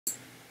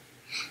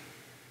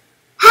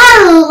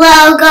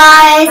Hello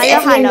guys,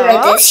 if you're new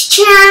to this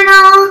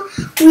channel,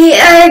 we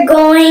are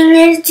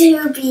going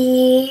to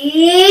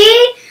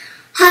be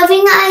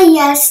having a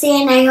yes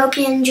day, and I hope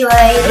you enjoy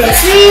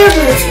this video.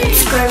 Please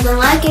subscribe and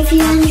like if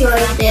you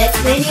enjoyed this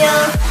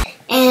video,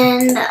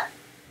 and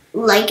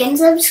like and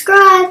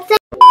subscribe.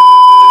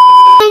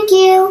 Thank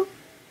you.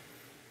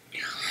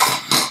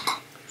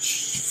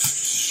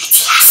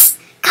 Yes,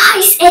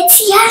 guys,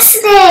 it's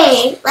yes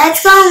day.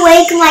 Let's go and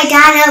wake my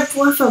dad up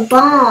with a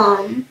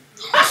bomb.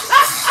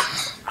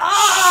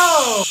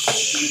 Oh!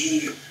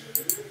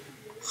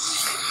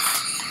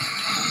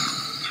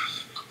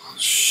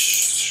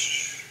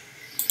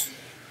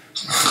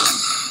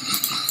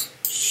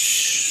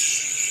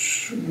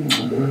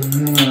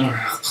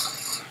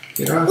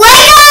 Get up. Wake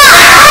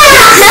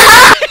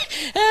up!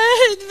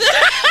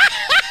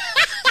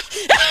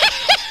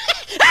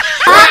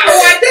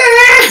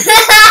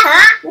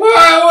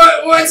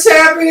 What's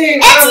happening?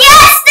 It's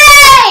yes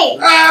day!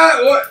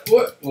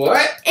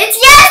 What? It's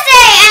yes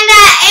day, and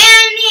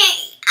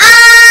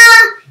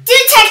do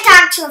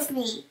TikToks with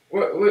me.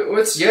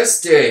 What's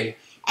yes day?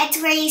 It's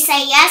where you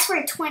say yes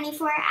for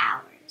 24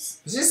 hours.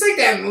 Is this like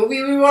that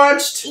movie we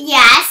watched?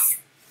 Yes.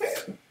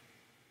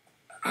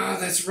 Oh,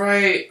 that's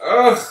right.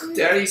 Oh,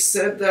 Daddy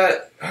said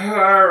that.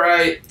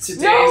 Alright,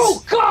 today's No,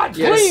 God,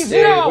 yes please,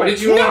 day. no! What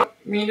did you want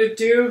me to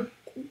do?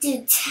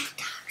 Do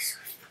TikToks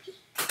with me.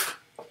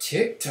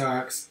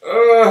 TikToks?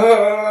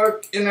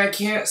 Oh, and I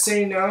can't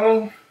say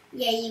no?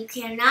 Yeah, you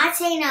cannot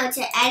say no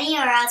to any,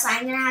 or else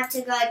I'm gonna have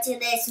to go to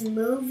this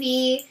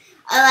movie,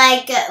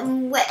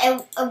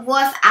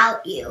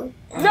 without you.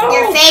 No,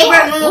 Your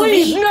favorite God, movie.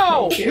 Please,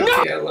 no! Okay,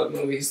 I love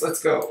movies.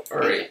 Let's go.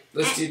 Alright,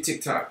 let's do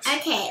TikToks.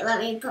 Okay, let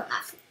me put my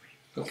phone.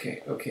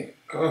 Okay.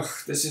 Ugh,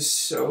 this is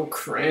so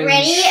cringe.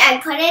 Ready? I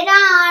put it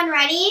on.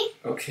 Ready?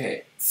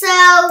 Okay. So,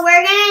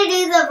 we're gonna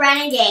do the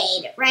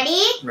renegade.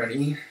 Ready?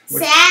 Ready?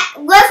 Set.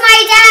 With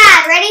my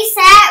dad. Ready,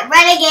 set,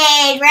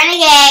 renegade.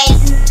 Renegade.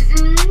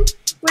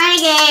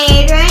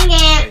 Renegade.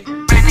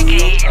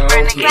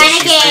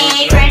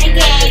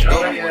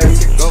 Oh yeah,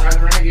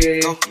 TikTok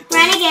renegade.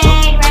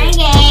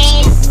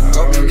 Renegade.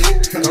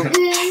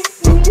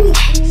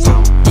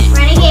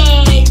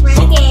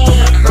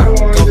 How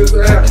long does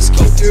I have to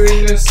keep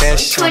doing this?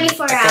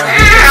 24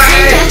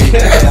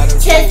 hours.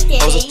 Just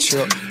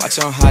kidding. Watch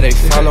on how they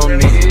follow me.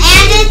 And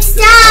it's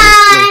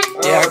done.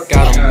 Yeah, I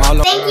got them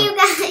all. Thank you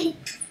guys.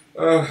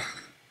 Okay,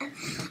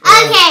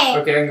 I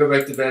Okay. can go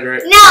back to bed,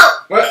 right? No.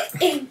 What?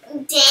 Dan,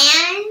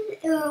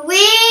 can we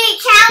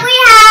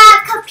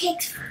have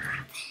cupcakes for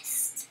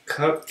breakfast?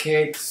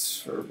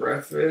 Cupcakes for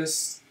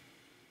breakfast?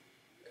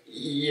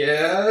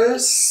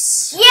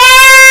 Yes. Yay!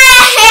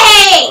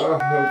 Oh,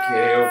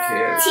 okay.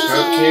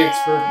 Cupcakes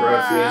for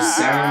breakfast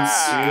sounds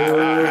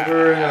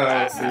super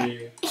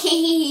healthy.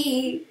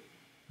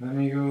 Let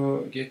me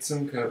go get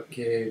some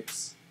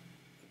cupcakes.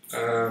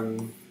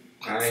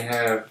 I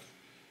have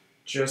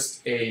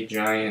just a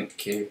giant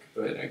cake,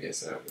 but I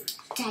guess that works.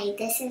 Daddy,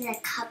 this is a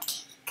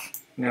cupcake.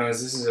 No,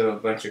 this is a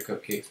bunch of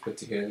cupcakes put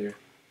together.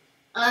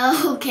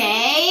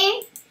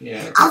 Okay.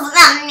 Yeah. Oh,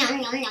 no.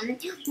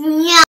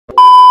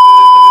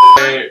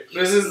 Hey,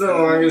 this is the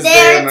longest day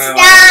There, of my it's life.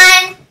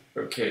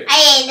 done. Okay, I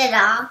ate it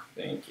all.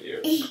 thank you.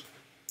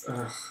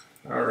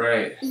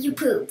 Alright, You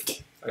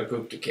pooped. I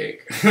pooped a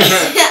cake.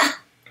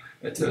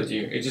 I told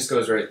you, it just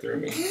goes right through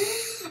me.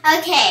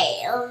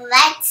 Okay, now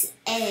let's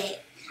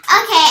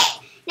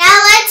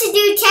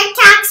do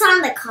TikToks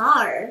on the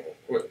car.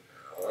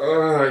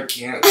 Oh, I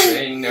can't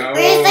say no.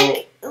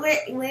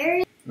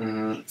 Where?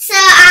 Mm-hmm. So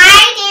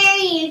I dare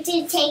you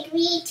to take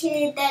me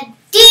to the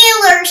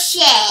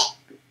dealership.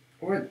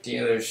 What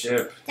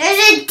dealership? There's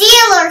a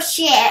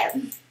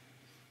dealership.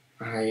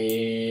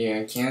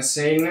 I can't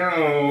say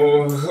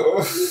no.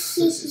 This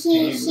is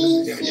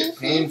gonna get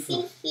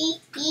painful.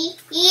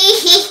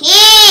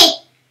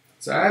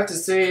 So I have to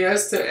say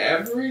yes to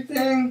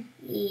everything?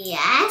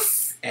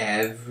 Yes.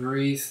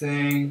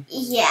 Everything?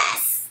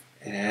 Yes.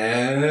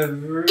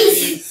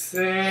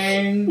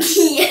 Everything?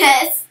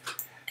 Yes.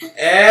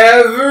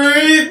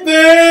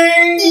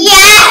 Everything?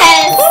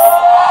 Yes.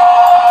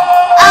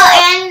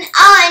 And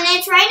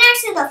it's right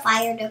next to the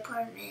fire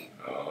department.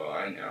 Oh,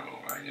 I know.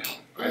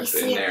 You I've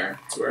see been it? there.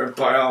 It's where I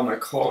buy all my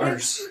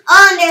cars.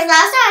 Oh, and there's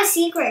also a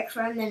secret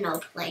criminal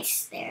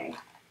place there.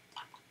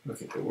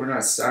 Okay, but we're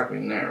not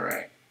stopping there,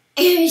 right?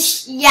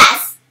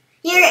 Yes.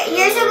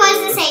 You're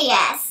supposed to say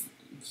yes.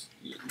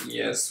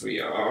 Yes, we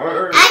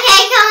are. Okay,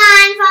 come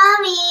on, follow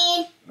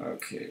me.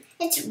 Okay.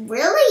 It's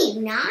really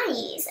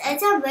nice.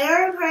 It's a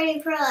very pretty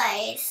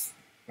place.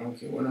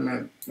 Okay, what am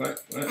I...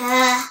 What?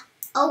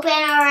 Open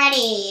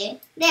already.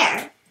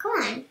 There, come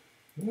on.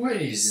 What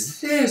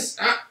is this?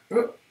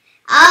 Oh,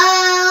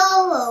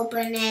 I'll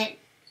open it.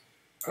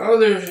 oh,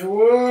 there's...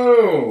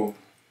 Whoa.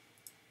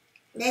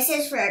 This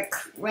is for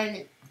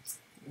criminal.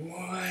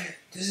 What?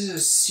 This is a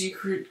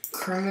secret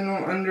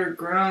criminal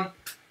underground?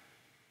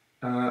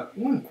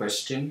 One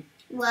question.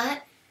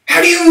 What?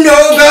 How do you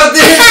know about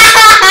this?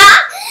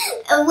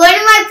 One of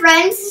my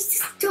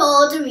friends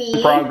told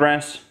me.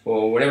 Progress.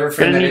 Well, whatever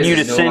friend Gonna that need you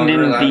to is no send longer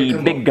in allowed to the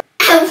come big over. guy.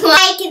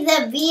 like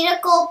the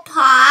vehicle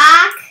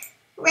pack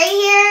right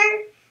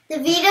here. The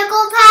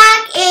vehicle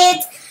pack,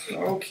 it's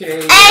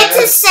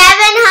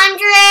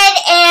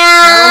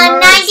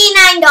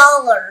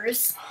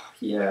 $799.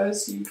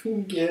 Yes, you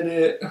can get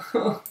it.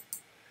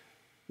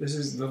 This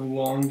is the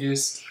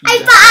longest. I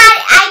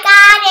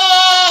got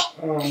it.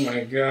 Oh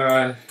my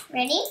god.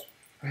 Ready?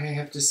 I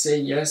have to say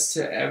yes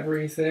to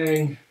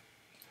everything.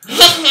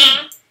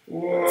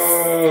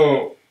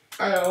 Whoa.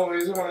 I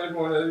always wanted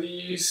one of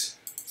these.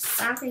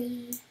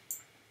 Sorry.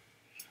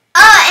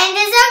 Oh, and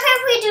is it okay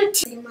if we do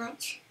too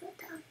much?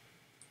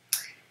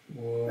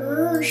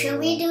 Whoa. Ooh, should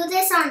we do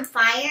this on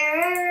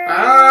fire? I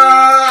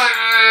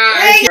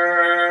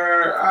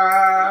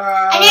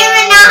don't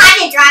even know how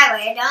to drive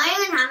it. I don't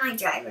even have my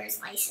driver's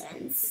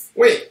license.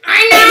 Wait, I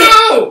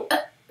know!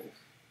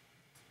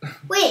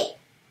 Wait.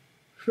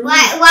 Why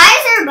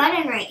is there a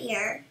button right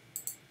here?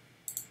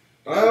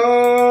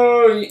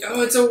 Oh,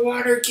 it's a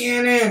water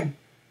cannon.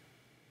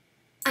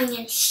 I'm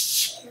gonna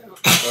shoot.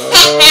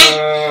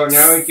 Oh,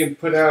 now we can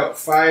put out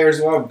fires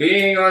while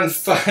being on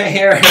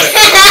fire.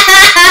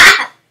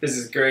 This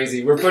is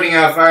crazy. We're putting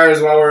out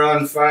fires while we're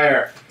on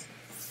fire.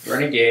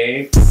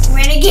 Renegade.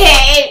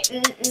 Renegade.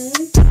 Look,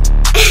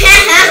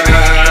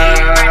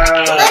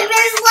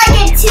 there's like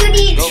a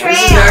 2D trail.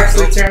 This is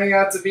actually turning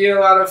out to be a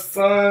lot of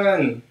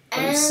fun.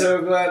 I'm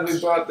so glad we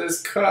bought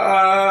this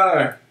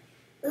car.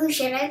 Ooh,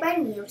 should I buy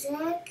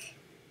music?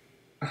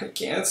 I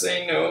can't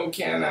say no,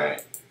 can I?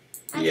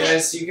 Okay.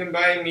 Yes, you can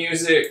buy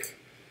music.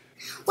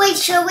 Wait,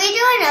 should we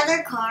do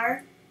another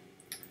car?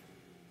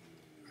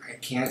 I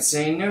can't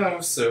say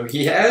no, so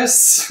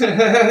yes.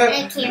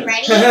 Okay,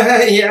 ready?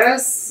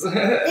 Yes.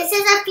 This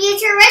is a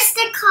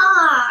futuristic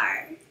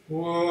car.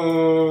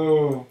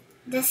 Whoa.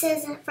 This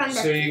isn't from the...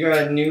 So you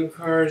got new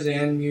cars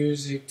and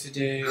music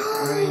today.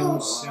 I am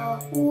so...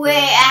 Wait, I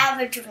have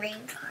a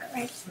dream car.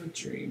 Ready? A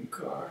dream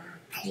car.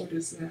 What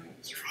is that?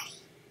 You ready?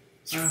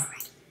 You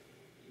ready?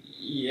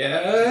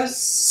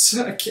 Yes.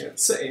 I can't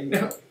say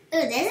no.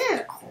 Ooh, this is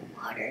a cool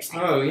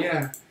motorcycle. Oh,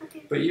 yeah.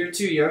 Okay. But you're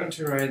too young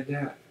to ride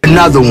that.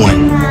 Another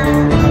one.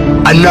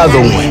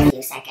 Another one. A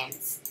few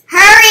seconds.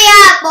 Hurry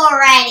up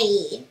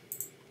already.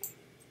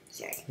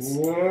 Here it is.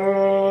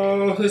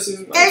 Whoa, this is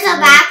my There's a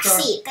favorite back car.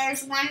 seat.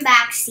 There's one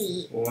back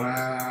seat.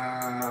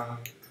 Wow.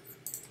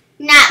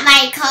 Not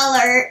my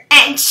color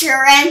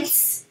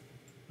insurance.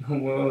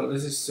 Whoa,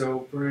 this is so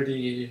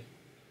pretty.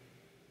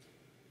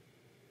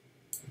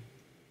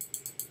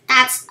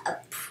 That's a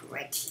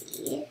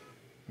pretty.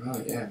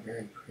 Oh, yeah,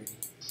 very pretty.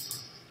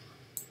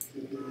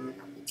 Let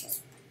me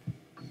just...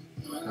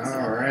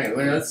 Alright,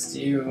 what else do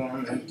you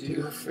want to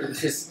do for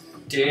this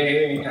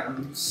day?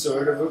 I'm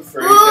sort of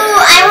afraid Ooh,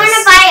 I want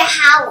to buy a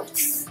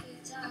house.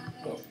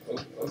 Oh,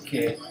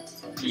 okay.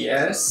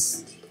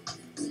 Yes.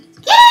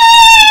 Yay!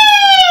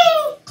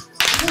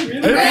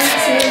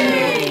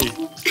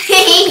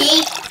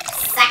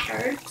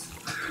 Sucker.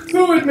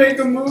 Who would make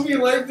a movie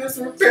like this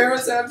where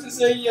parents have to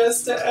say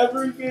yes to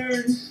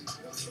everything?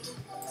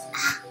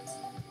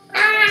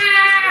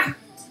 Ah!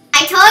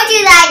 I told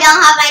you that I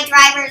don't have my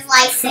driver's I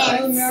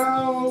license.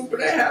 know, but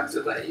I have to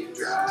let you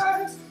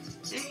drive.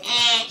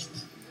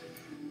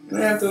 And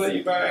I have to let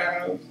you buy a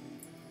house.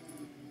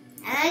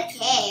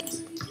 Okay.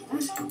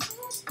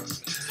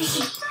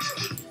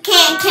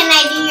 Can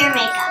I do your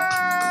makeup?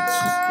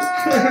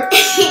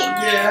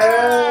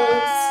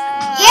 Yes.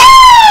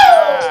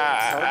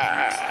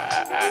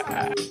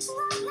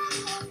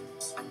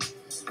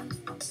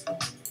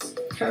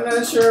 I'm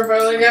not sure if I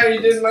like how you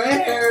did my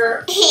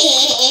hair.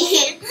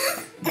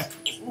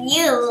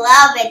 You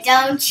love it,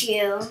 don't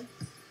you?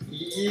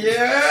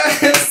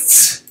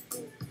 Yes.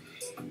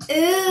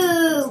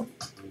 Ooh.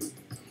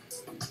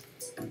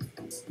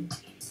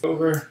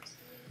 Over.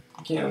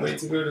 I can't wait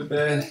to go to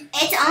bed.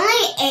 It's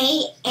only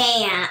 8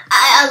 a.m.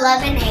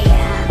 11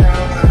 a.m.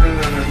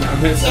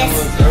 No. It's Yes.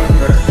 almost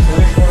over.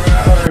 24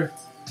 hours.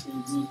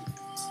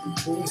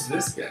 Who's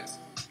this guy?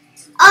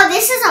 Oh,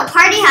 this is a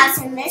party house,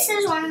 and this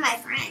is one of my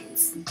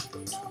friends.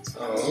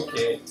 Oh,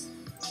 okay.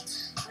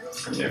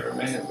 I've never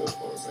met him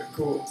before, but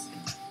cool.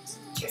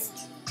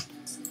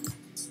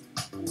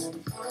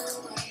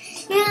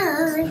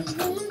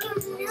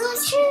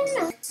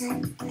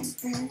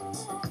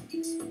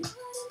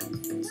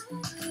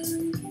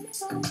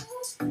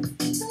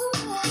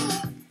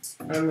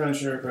 I'm not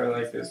sure if I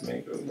like this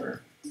makeover.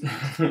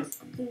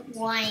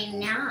 Why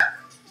not?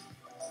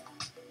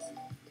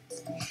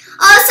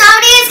 Oh,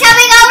 somebody is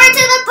coming over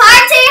to the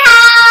party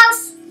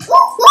house!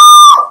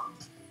 Woo-hoo!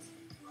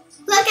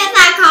 Look at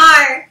that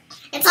car.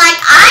 It's like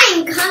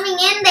I'm coming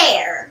in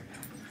there.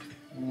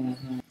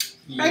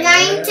 We're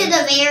going to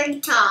the very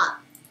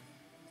top.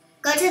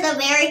 Go to the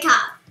very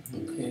top.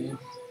 Okay.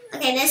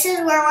 Okay, this is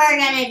where we're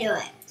gonna do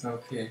it.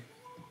 Okay.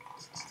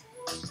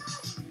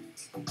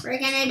 We're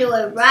gonna do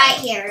it right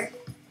here.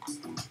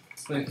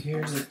 Look,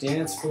 here's a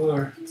dance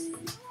floor.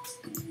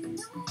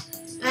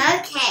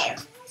 Okay.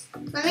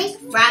 Let me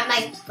grab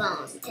my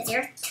phone because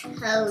your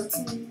toes.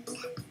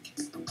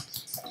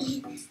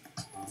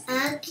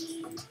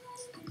 Okay.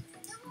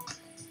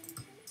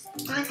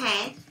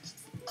 Okay.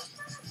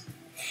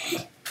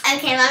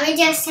 Okay, let me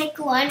just take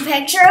one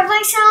picture of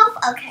myself.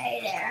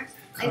 Okay, there.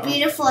 My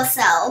beautiful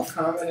self.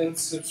 Comment and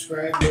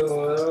subscribe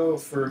below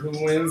for who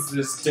wins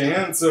this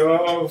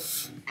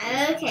dance-off.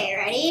 Okay,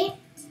 ready?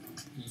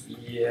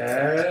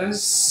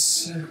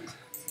 Yes.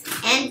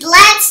 And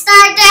let's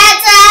start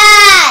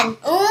dancing!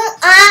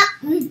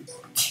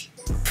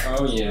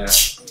 Oh yeah.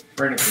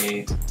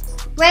 Renegade.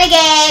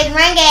 Renegade,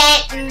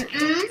 renegade,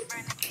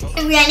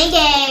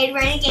 renegade, renegade,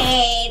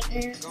 renegade,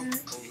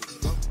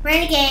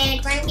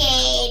 renegade,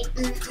 renegade,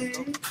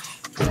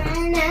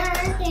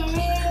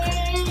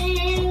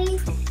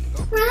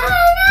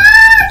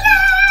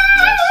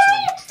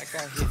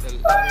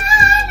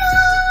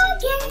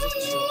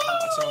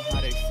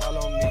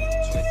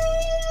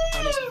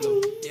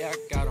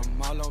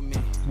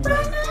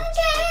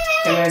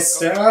 Can I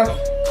stop?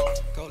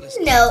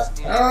 No.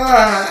 There's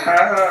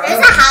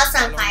a house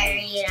on fire,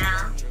 you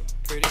know.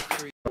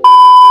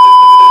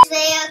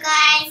 Video,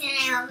 guys, and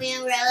I hope you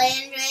really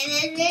enjoyed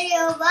this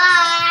video.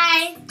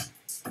 Bye.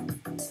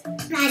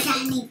 My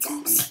dad needs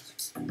us.